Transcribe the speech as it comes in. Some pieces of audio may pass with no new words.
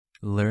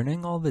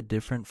Learning all the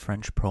different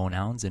French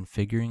pronouns and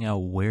figuring out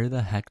where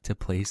the heck to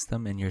place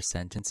them in your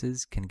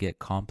sentences can get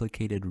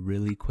complicated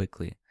really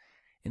quickly.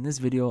 In this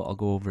video, I'll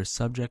go over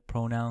subject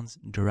pronouns,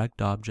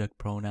 direct object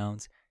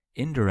pronouns,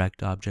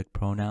 indirect object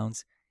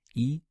pronouns,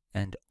 y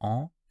and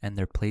en, and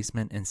their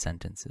placement in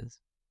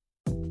sentences.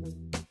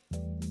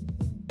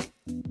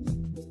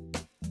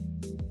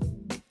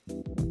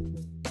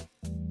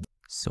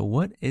 So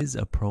what is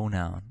a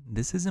pronoun?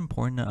 This is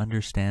important to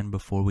understand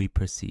before we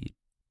proceed.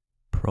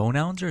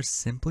 Pronouns are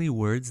simply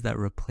words that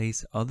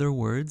replace other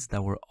words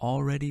that were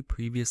already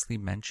previously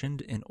mentioned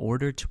in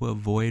order to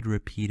avoid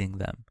repeating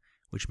them,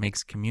 which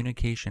makes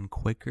communication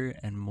quicker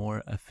and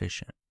more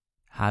efficient.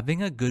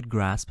 Having a good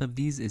grasp of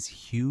these is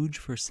huge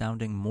for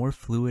sounding more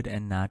fluid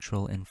and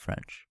natural in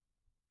French.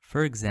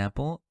 For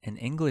example, in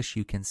English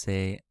you can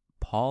say,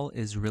 Paul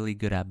is really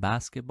good at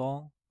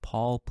basketball,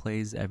 Paul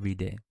plays every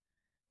day.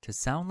 To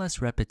sound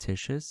less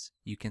repetitious,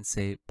 you can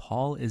say,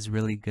 Paul is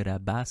really good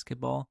at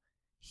basketball,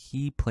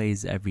 he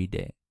plays every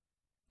day.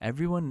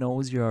 Everyone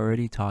knows you're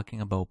already talking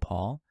about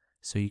Paul,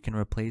 so you can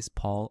replace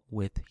Paul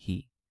with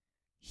he.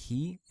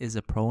 He is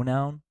a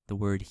pronoun. The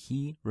word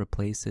he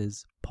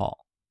replaces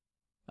Paul.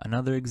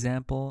 Another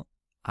example,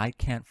 I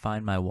can't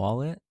find my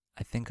wallet.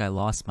 I think I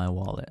lost my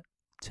wallet.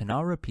 To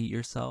not repeat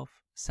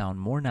yourself, sound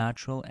more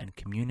natural, and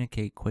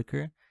communicate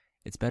quicker,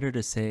 it's better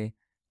to say,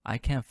 I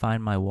can't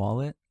find my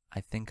wallet.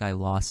 I think I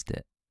lost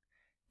it.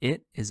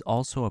 It is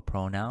also a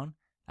pronoun,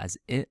 as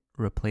it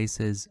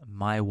replaces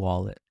my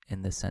wallet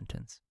in the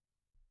sentence.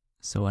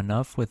 So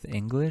enough with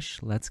English,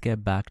 let's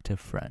get back to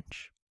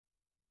French.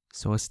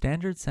 So a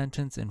standard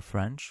sentence in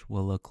French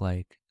will look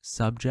like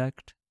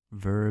subject,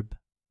 verb,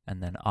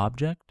 and then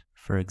object.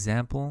 For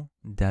example,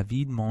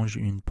 David mange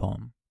une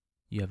pomme.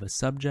 You have a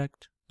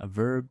subject, a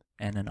verb,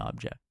 and an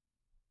object.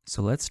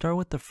 So let's start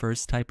with the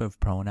first type of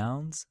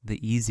pronouns, the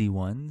easy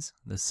ones,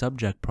 the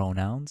subject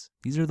pronouns.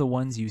 These are the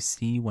ones you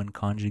see when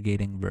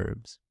conjugating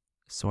verbs.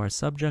 So our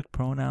subject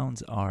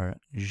pronouns are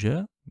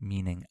je,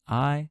 meaning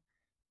I,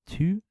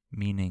 tu,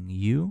 meaning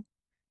you,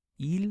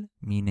 il,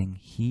 meaning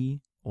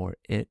he or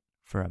it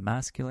for a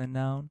masculine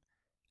noun,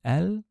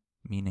 elle,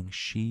 meaning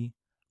she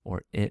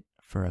or it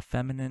for a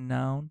feminine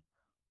noun,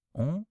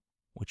 on,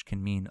 which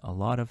can mean a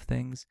lot of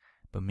things,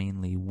 but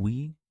mainly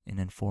we in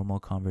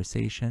informal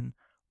conversation,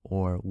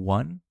 or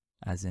one,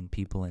 as in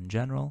people in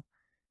general,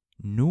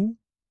 nous,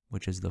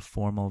 which is the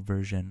formal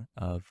version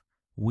of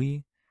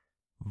we,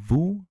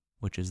 vous,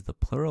 which is the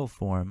plural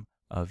form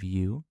of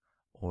you,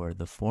 or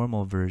the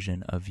formal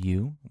version of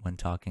you when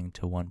talking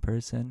to one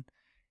person,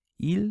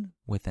 il,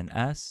 with an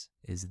S,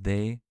 is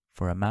they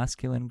for a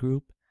masculine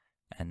group,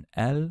 and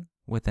elle,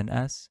 with an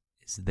S,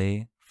 is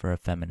they for a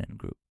feminine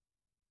group.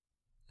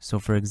 So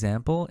for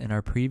example, in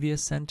our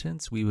previous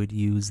sentence, we would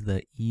use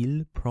the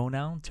il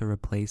pronoun to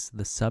replace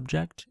the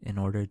subject in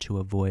order to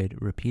avoid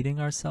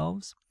repeating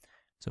ourselves.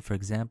 So for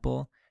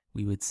example,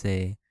 we would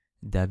say,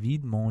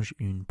 David mange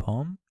une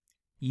pomme,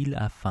 il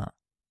a faim.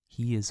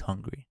 He is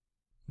hungry.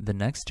 The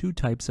next two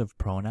types of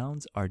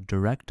pronouns are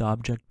direct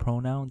object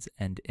pronouns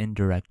and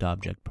indirect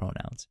object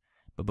pronouns.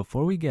 But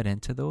before we get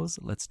into those,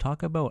 let's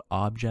talk about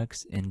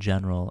objects in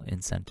general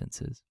in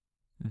sentences.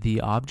 The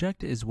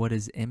object is what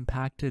is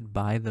impacted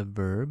by the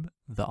verb.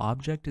 The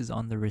object is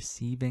on the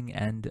receiving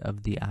end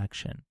of the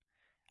action.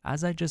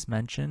 As I just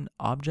mentioned,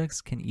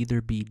 objects can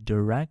either be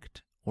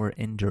direct or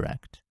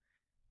indirect.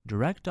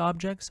 Direct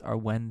objects are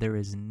when there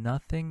is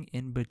nothing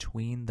in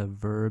between the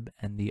verb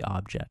and the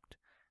object.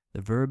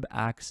 The verb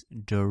acts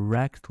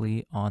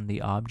directly on the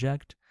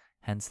object,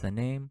 hence the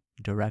name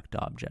direct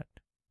object.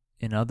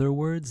 In other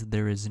words,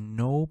 there is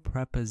no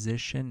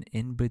preposition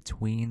in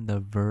between the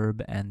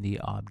verb and the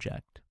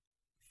object.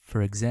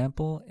 For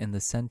example, in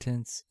the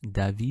sentence,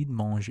 David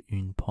mange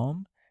une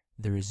pomme,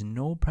 there is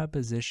no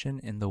preposition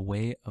in the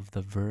way of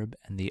the verb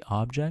and the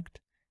object.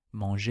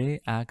 Manger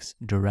acts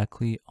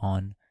directly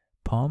on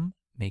pomme,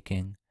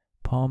 making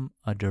pomme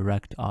a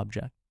direct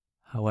object.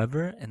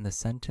 However, in the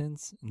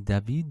sentence,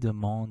 David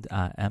demande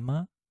à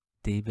Emma,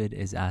 David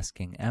is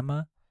asking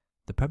Emma,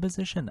 the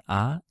preposition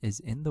à is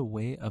in the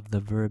way of the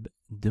verb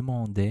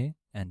demander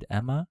and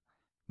Emma,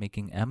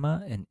 making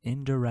Emma an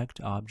indirect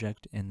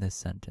object in this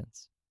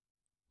sentence.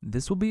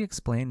 This will be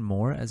explained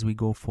more as we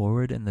go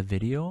forward in the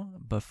video,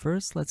 but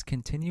first let's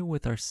continue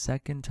with our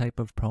second type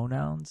of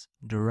pronouns,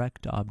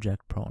 direct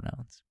object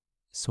pronouns.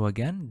 So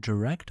again,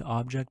 direct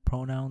object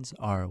pronouns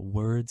are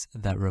words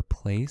that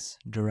replace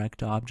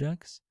direct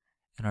objects,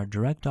 and our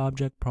direct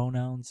object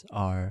pronouns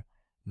are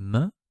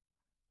m,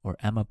 or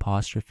m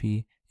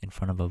apostrophe in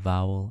front of a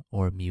vowel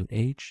or mute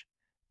h,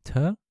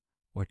 t,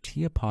 or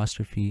t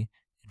apostrophe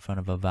in front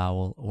of a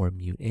vowel or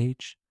mute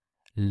h,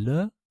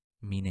 le,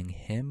 meaning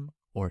him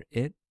or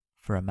it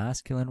for a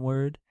masculine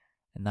word,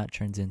 and that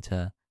turns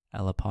into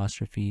L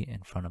apostrophe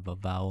in front of a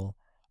vowel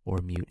or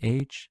mute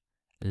H,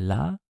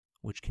 la,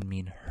 which can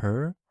mean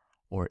her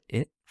or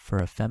it for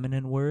a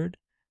feminine word,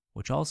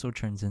 which also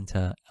turns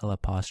into L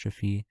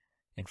apostrophe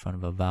in front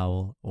of a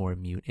vowel or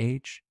mute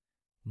H,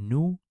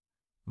 nous,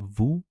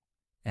 vous,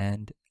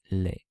 and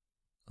les.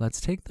 Let's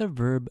take the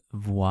verb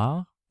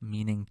voir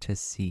meaning to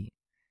see.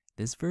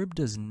 This verb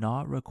does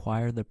not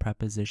require the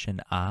preposition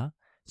a,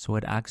 so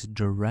it acts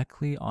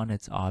directly on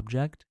its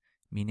object,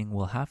 meaning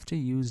we'll have to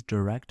use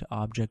direct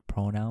object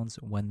pronouns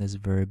when this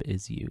verb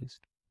is used.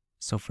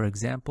 So for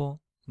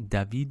example,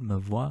 David me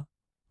voit,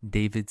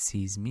 David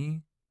sees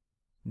me.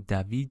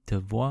 David te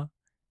voit,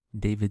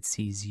 David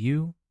sees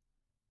you.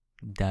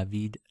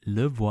 David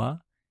le voit,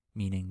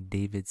 meaning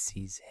David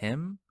sees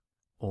him,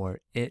 or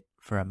it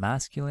for a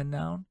masculine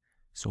noun.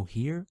 So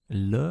here,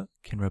 le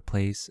can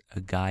replace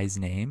a guy's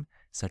name,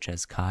 such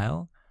as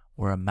Kyle,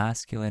 or a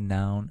masculine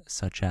noun,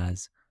 such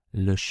as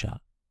le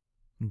chat.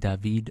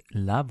 David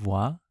la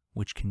voit,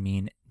 which can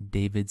mean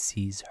David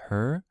sees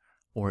her,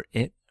 or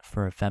it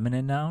for a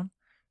feminine noun.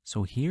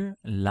 So here,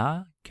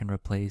 la can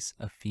replace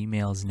a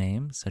female's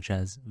name, such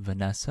as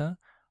Vanessa,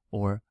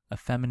 or a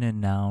feminine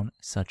noun,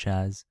 such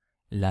as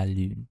la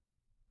lune.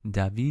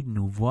 David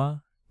nous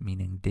voit,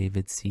 meaning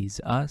David sees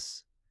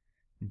us.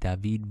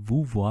 David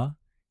vous voit,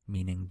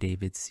 meaning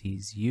David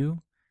sees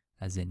you,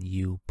 as in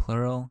you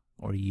plural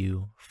or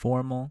you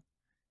formal.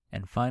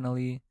 And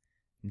finally,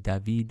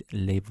 David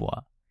les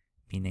voit,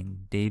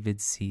 meaning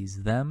David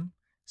sees them.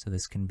 So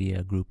this can be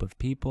a group of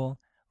people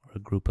or a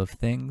group of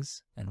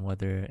things, and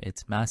whether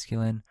it's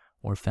masculine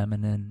or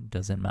feminine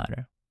doesn't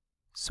matter.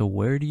 So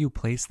where do you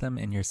place them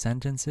in your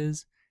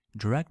sentences?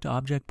 Direct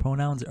object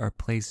pronouns are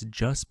placed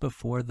just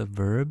before the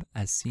verb,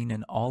 as seen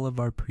in all of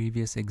our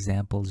previous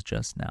examples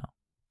just now.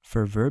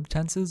 For verb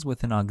tenses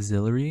with an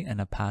auxiliary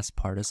and a past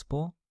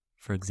participle,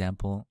 for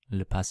example,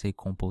 le passé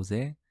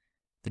composé,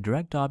 the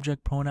direct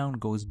object pronoun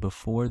goes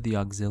before the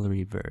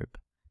auxiliary verb.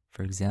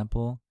 For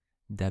example,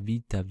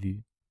 David t'a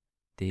vu,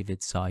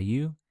 David saw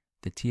you.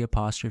 The T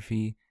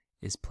apostrophe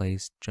is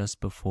placed just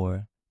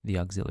before the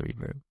auxiliary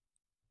verb.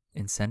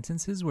 In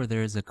sentences where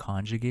there is a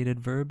conjugated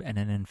verb and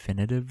an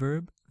infinitive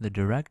verb, the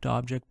direct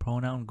object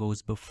pronoun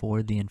goes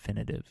before the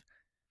infinitive.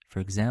 For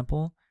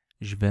example,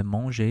 je vais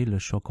manger le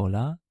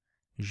chocolat,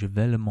 je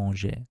vais le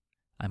manger.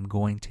 I'm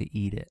going to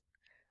eat it.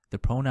 The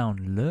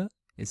pronoun le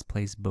is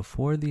placed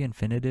before the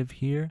infinitive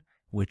here,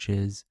 which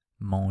is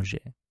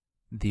manger.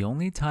 The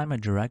only time a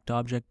direct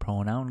object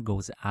pronoun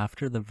goes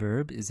after the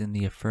verb is in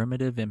the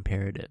affirmative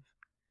imperative,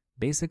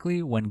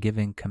 basically when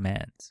giving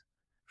commands.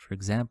 For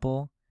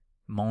example,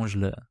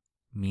 mange-le,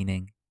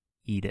 meaning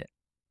eat it.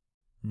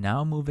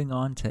 Now moving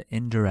on to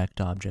indirect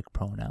object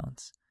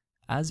pronouns.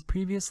 As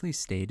previously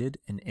stated,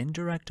 an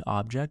indirect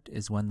object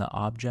is when the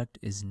object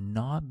is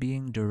not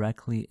being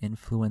directly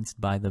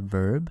influenced by the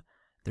verb.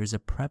 There's a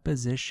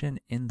preposition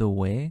in the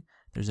way,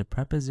 there's a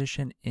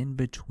preposition in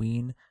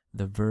between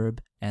the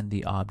verb and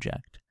the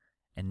object.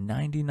 And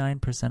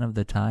 99% of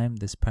the time,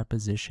 this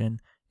preposition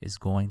is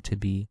going to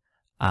be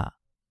a.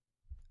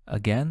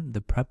 Again,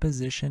 the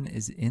preposition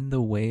is in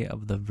the way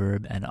of the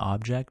verb and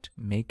object,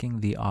 making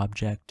the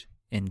object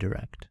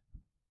indirect.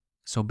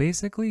 So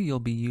basically, you'll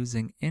be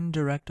using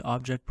indirect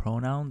object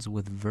pronouns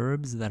with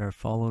verbs that are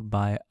followed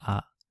by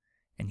a.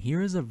 And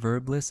here is a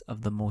verb list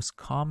of the most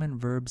common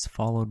verbs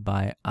followed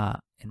by a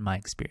in my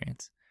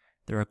experience.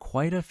 There are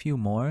quite a few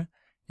more,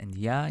 and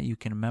yeah, you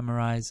can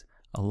memorize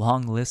a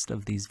long list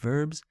of these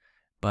verbs,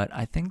 but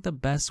I think the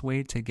best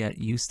way to get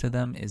used to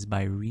them is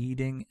by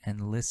reading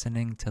and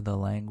listening to the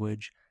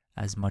language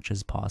as much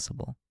as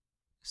possible.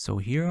 So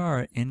here are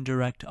our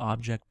indirect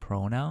object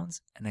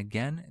pronouns, and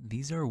again,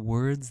 these are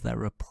words that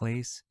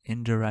replace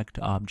indirect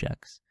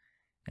objects.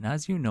 And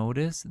as you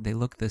notice, they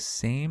look the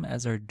same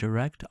as our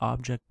direct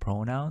object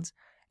pronouns,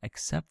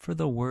 except for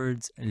the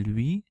words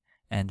lui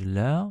and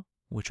leur,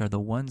 which are the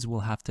ones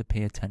we'll have to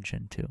pay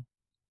attention to.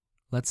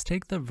 Let's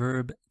take the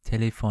verb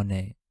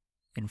téléphoner.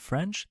 In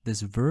French,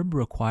 this verb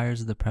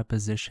requires the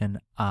preposition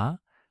à,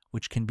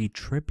 which can be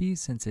trippy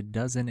since it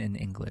doesn't in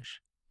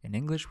English. In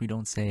English, we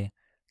don't say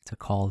to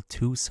call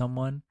to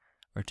someone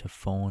or to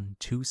phone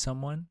to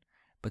someone,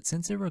 but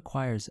since it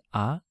requires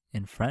à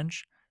in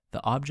French,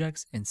 the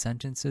objects in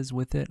sentences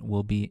with it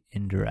will be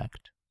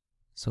indirect.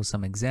 So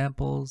some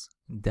examples: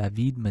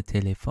 David me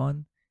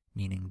téléphone,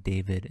 meaning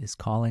David is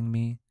calling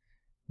me.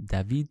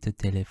 David te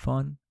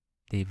téléphone,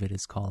 David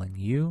is calling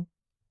you.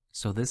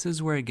 So this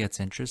is where it gets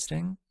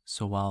interesting.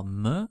 So while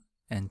me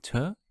and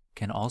te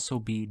can also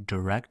be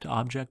direct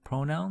object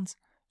pronouns,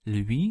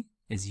 lui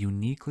is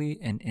uniquely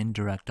an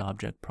indirect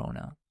object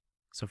pronoun.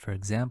 So for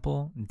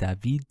example,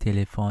 David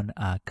téléphone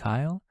à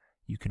Kyle,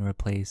 you can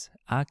replace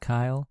à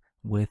Kyle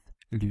with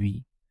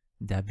lui.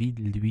 David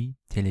lui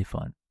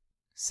téléphone.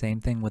 Same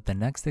thing with the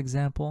next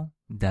example.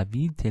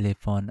 David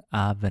téléphone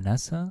à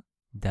Vanessa.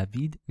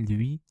 David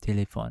lui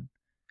téléphone.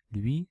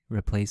 Lui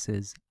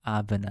replaces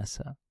à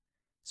Vanessa.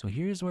 So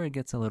here's where it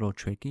gets a little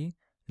tricky.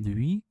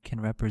 Lui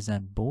can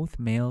represent both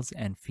males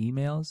and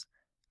females.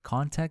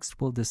 Context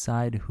will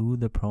decide who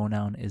the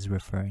pronoun is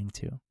referring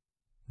to.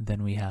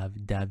 Then we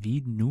have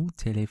David nous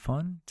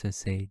téléphone to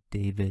say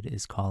David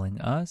is calling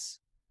us.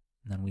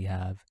 And then we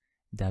have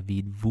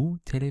David vous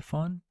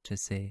téléphone to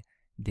say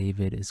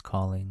David is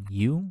calling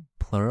you,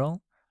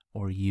 plural,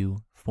 or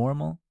you,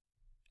 formal.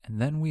 And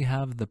then we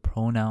have the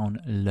pronoun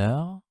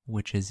leur,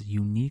 which is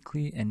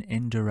uniquely an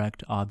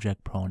indirect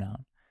object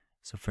pronoun.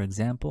 So for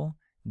example,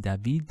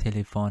 David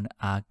téléphone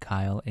à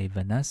Kyle et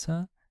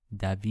Vanessa.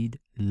 David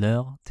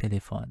leur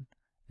téléphone.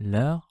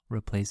 Leur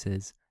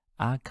replaces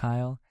à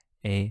Kyle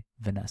et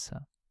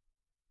Vanessa.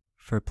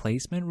 For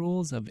placement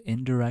rules of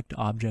indirect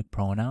object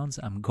pronouns,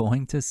 I'm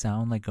going to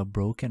sound like a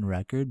broken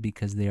record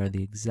because they are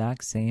the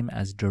exact same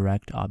as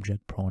direct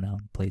object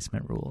pronoun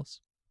placement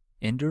rules.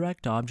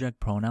 Indirect object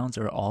pronouns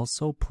are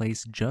also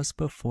placed just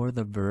before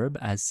the verb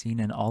as seen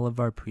in all of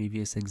our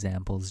previous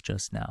examples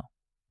just now.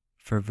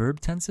 For verb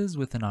tenses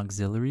with an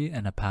auxiliary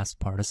and a past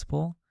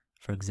participle,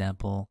 for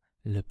example,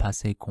 le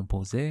passé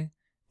composé,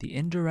 the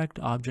indirect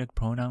object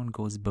pronoun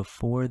goes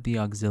before the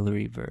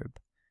auxiliary verb.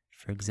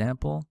 For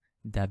example,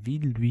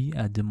 David lui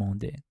a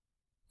demandé.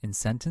 In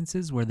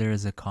sentences where there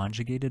is a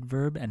conjugated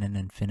verb and an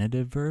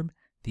infinitive verb,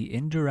 the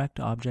indirect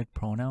object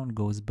pronoun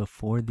goes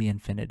before the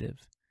infinitive.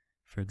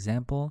 For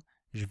example,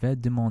 je vais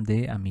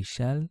demander à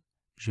Michel,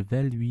 je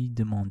vais lui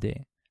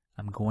demander.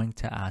 I'm going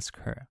to ask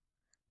her.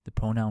 The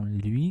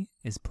pronoun lui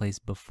is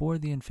placed before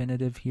the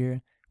infinitive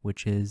here,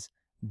 which is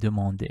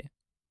demander.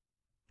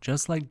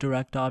 Just like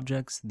direct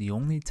objects, the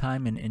only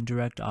time an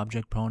indirect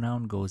object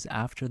pronoun goes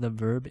after the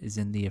verb is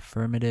in the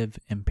affirmative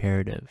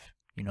imperative,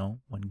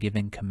 when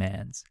giving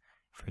commands.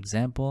 For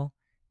example,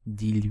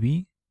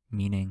 dis-lui,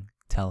 meaning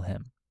tell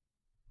him.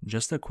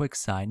 Just a quick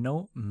side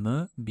note,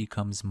 me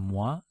becomes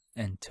moi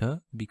and te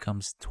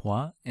becomes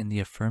toi in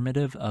the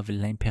affirmative of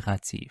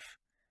l'impératif.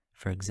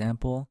 For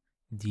example,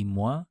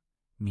 dis-moi,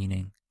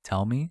 meaning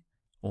tell me,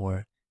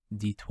 or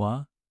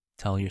dis-toi,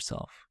 tell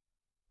yourself.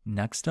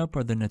 Next up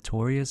are the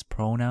notorious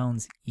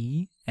pronouns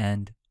I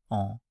and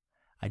en.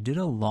 I did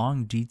a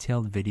long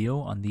detailed video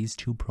on these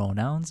two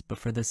pronouns, but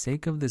for the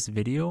sake of this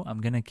video,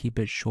 I'm going to keep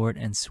it short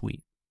and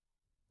sweet.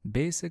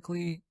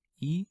 Basically,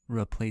 I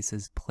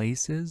replaces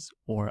places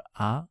or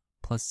a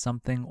plus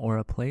something or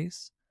a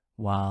place,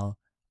 while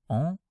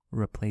en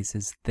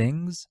replaces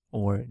things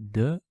or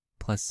de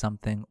plus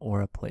something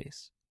or a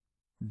place.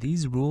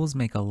 These rules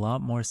make a lot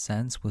more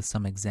sense with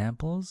some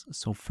examples,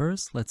 so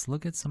first let's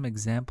look at some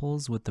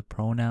examples with the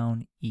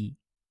pronoun I.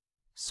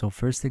 So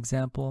first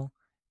example,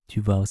 tu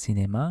vas au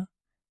cinéma?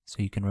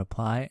 So you can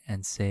reply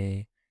and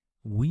say,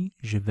 oui,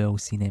 je vais au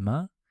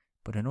cinéma,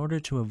 but in order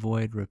to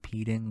avoid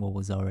repeating what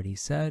was already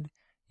said,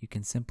 you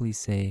can simply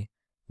say,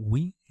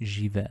 oui,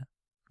 j'y vais,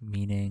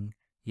 meaning,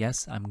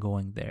 yes, I'm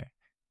going there.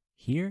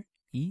 Here,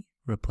 I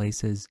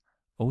replaces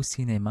au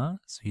cinéma,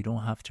 so you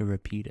don't have to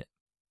repeat it.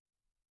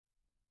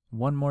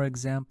 One more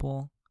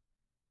example,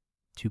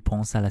 tu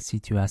penses à la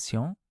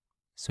situation?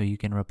 So you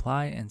can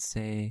reply and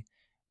say,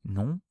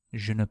 non,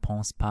 je ne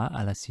pense pas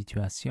à la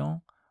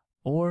situation,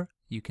 or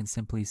you can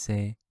simply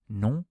say,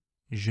 non,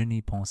 je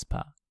n'y pense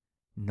pas.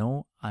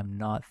 No, I'm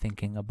not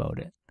thinking about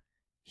it.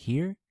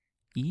 Here,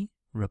 I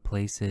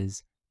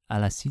replaces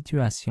à la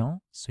situation,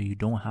 so you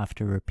don't have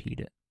to repeat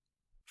it.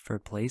 For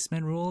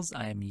placement rules,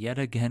 I am yet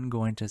again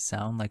going to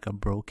sound like a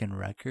broken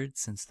record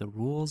since the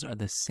rules are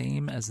the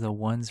same as the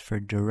ones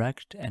for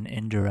direct and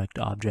indirect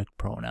object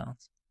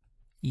pronouns.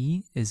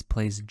 I is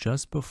placed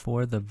just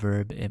before the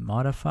verb it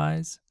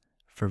modifies.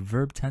 For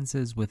verb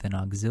tenses with an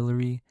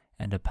auxiliary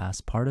and a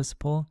past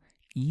participle,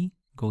 I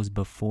goes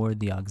before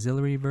the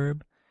auxiliary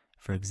verb.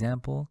 For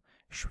example,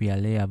 je suis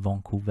allé à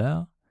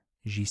Vancouver,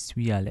 j'y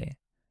suis allé.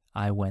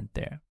 I went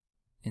there.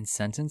 In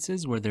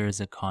sentences where there is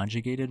a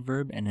conjugated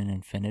verb and an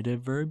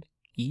infinitive verb,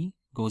 I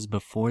goes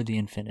before the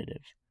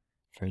infinitive.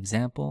 For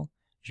example,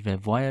 je vais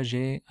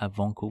voyager à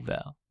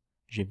Vancouver.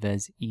 Je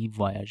vais y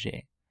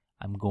voyager.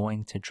 I'm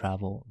going to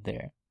travel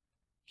there.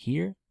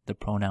 Here, the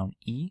pronoun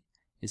I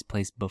is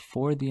placed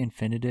before the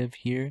infinitive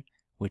here,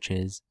 which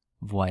is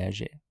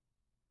voyager.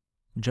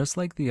 Just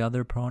like the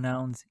other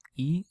pronouns,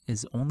 I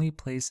is only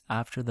placed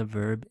after the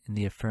verb in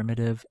the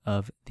affirmative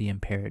of the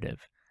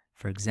imperative.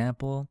 For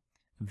example,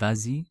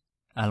 vas-y,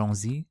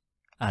 allons-y,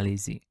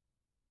 allez-y.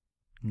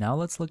 Now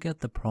let's look at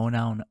the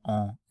pronoun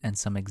en and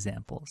some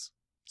examples.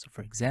 So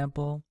for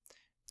example,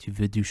 tu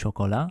veux du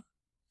chocolat?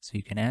 So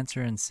you can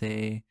answer and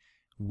say,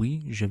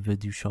 oui, je veux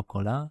du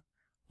chocolat.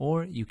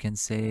 Or you can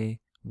say,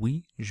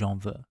 oui, j'en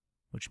veux,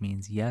 which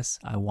means yes,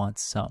 I want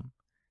some.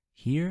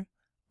 Here,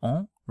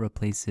 en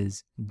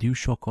replaces du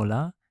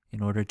chocolat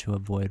in order to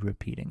avoid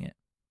repeating it.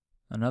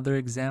 Another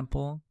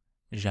example,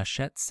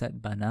 j'achète 7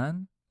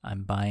 bananes.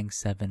 I'm buying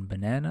 7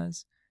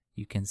 bananas.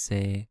 You can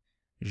say,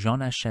 j'en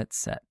achète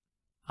 7.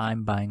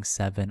 I'm buying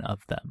 7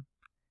 of them.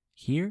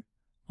 Here,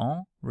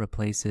 en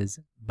replaces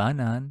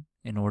banane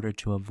in order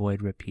to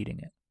avoid repeating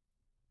it.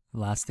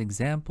 Last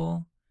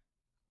example,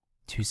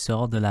 tu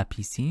sors de la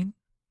piscine?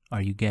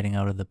 Are you getting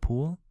out of the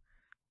pool?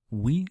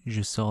 Oui,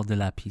 je sors de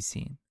la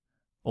piscine.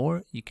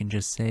 Or you can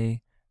just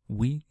say,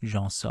 oui,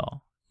 j'en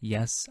sors.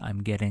 Yes,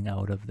 I'm getting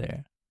out of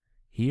there.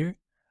 Here,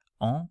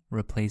 en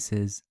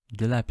replaces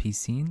de la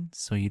piscine,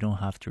 so you don't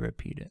have to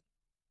repeat it.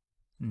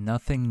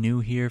 Nothing new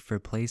here for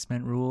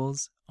placement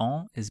rules.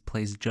 En is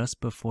placed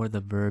just before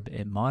the verb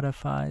it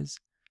modifies.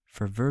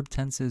 For verb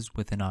tenses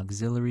with an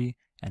auxiliary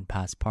and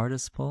past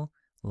participle,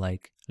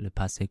 like le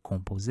passé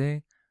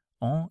composé,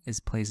 en is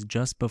placed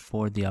just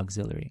before the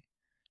auxiliary.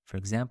 For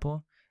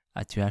example,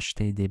 As-tu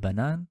acheté des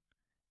bananes?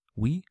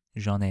 Oui,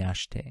 j'en ai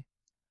acheté.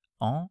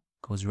 En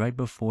goes right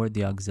before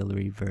the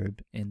auxiliary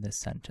verb in this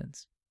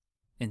sentence.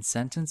 In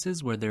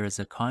sentences where there is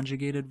a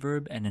conjugated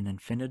verb and an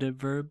infinitive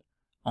verb,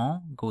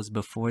 en goes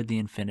before the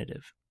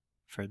infinitive.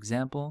 For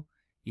example,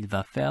 il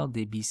va faire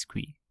des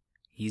biscuits.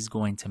 He's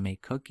going to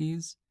make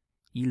cookies.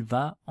 Il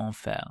va en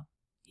faire.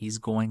 He's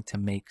going to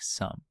make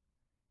some.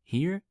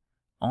 Here,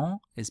 en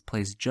is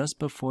placed just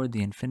before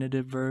the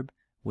infinitive verb,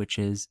 which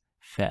is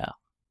faire.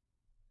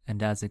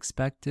 And as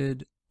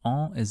expected,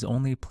 en is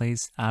only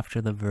placed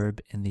after the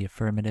verb in the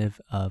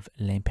affirmative of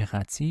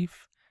l'impératif.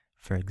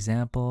 For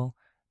example,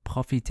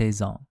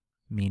 profitez-en,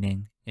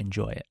 meaning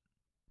enjoy it.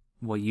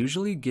 What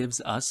usually gives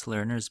us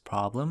learners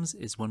problems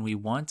is when we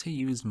want to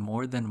use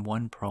more than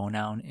one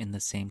pronoun in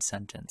the same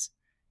sentence.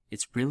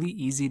 It's really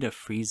easy to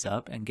freeze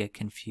up and get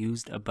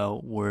confused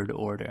about word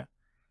order.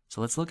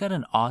 So let's look at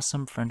an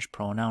awesome French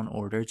pronoun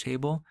order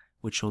table,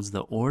 which shows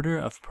the order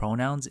of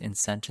pronouns in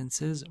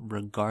sentences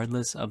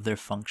regardless of their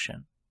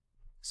function.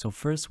 So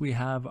first we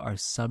have our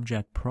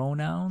subject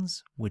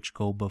pronouns, which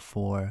go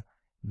before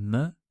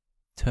me,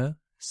 te,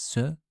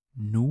 ce,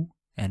 nous,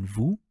 and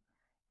vous,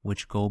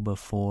 which go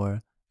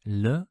before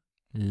le,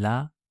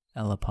 la,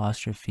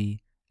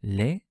 l'apostrophe,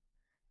 les,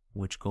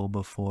 which go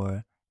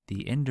before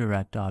the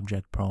indirect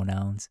object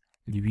pronouns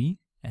lui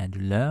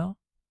and leur,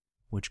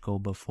 which go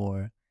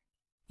before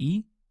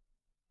I,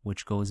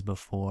 which goes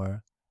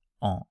before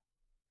en.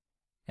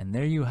 And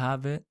there you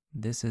have it.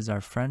 This is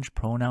our French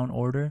pronoun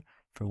order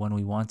for when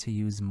we want to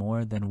use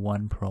more than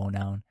one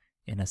pronoun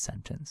in a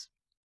sentence.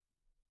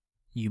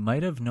 You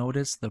might have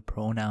noticed the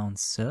pronoun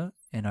se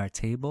in our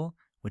table,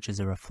 which is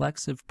a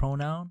reflexive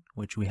pronoun,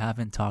 which we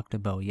haven't talked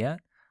about yet.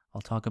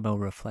 I'll talk about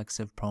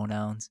reflexive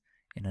pronouns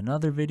in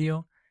another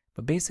video,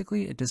 but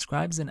basically it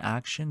describes an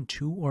action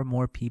two or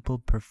more people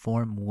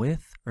perform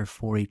with or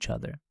for each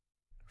other.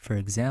 For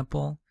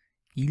example,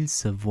 ils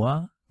se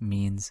voient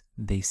means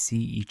they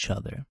see each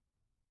other.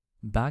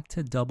 Back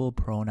to double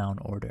pronoun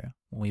order,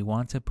 when we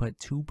want to put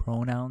two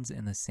pronouns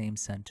in the same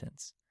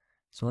sentence.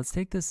 So let's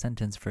take this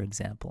sentence for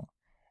example.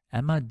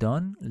 Emma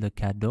donne le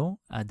cadeau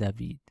à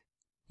David.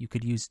 You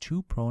could use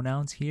two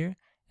pronouns here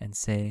and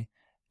say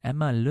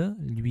Emma le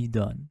lui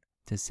donne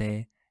to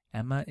say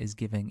Emma is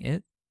giving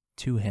it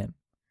to him.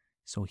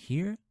 So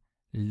here,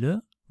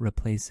 le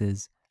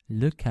replaces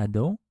le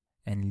cadeau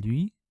and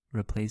lui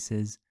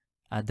replaces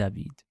à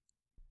David.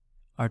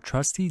 Our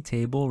trusty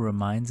table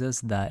reminds us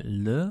that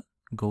le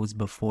goes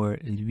before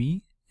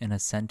lui in a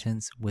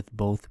sentence with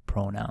both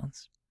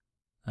pronouns.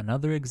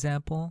 Another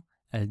example,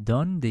 elle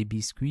donne des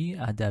biscuits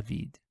à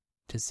David.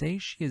 To say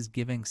she is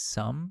giving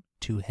some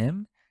to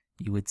him,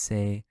 you would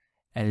say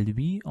elle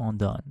lui en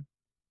donne.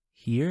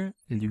 Here,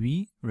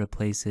 lui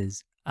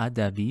replaces à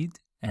David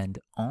and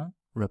en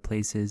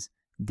replaces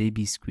des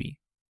biscuits.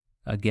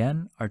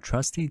 Again, our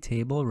trusty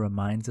table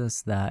reminds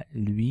us that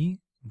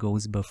lui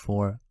goes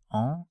before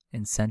en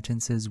in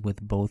sentences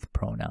with both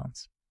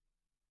pronouns.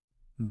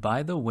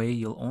 By the way,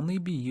 you'll only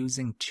be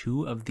using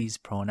two of these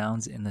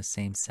pronouns in the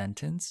same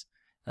sentence.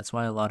 That's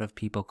why a lot of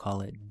people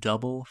call it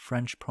double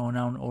French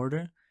pronoun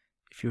order.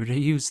 If you were to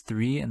use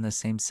three in the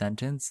same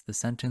sentence, the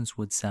sentence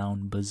would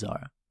sound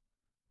bizarre.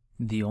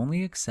 The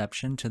only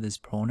exception to this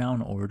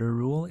pronoun order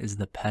rule is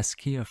the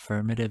pesky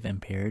affirmative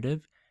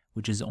imperative,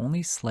 which is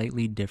only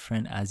slightly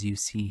different as you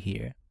see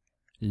here.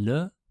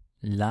 Le,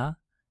 la,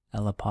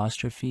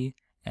 l'apostrophe,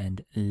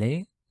 and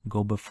les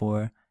go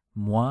before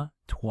moi,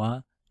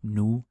 toi,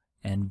 nous,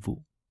 and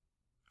vous.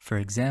 For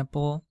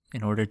example,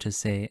 in order to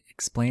say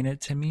explain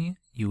it to me,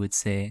 you would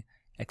say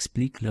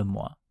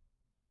explique-le-moi.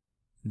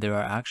 There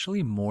are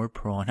actually more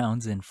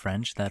pronouns in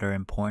French that are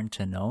important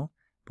to know,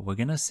 but we're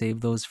going to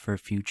save those for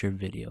future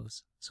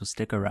videos, so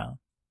stick around.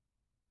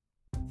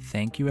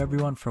 Thank you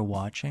everyone for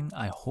watching.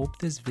 I hope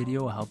this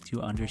video helped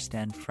you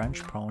understand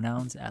French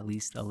pronouns at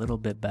least a little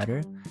bit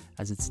better,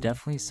 as it's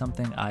definitely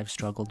something I've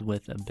struggled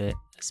with a bit,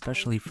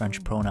 especially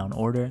French pronoun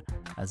order,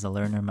 as a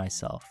learner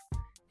myself.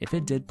 If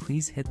it did,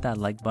 please hit that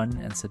like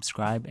button and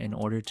subscribe in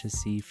order to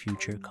see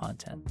future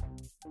content.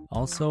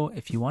 Also,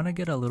 if you want to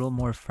get a little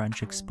more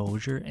French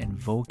exposure in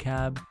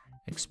vocab,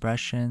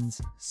 expressions,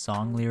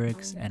 song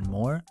lyrics, and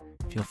more,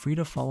 feel free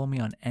to follow me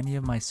on any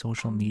of my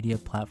social media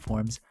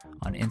platforms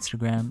on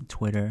Instagram,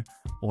 Twitter,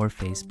 or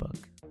Facebook.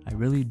 I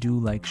really do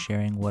like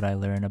sharing what I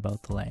learn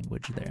about the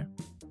language there.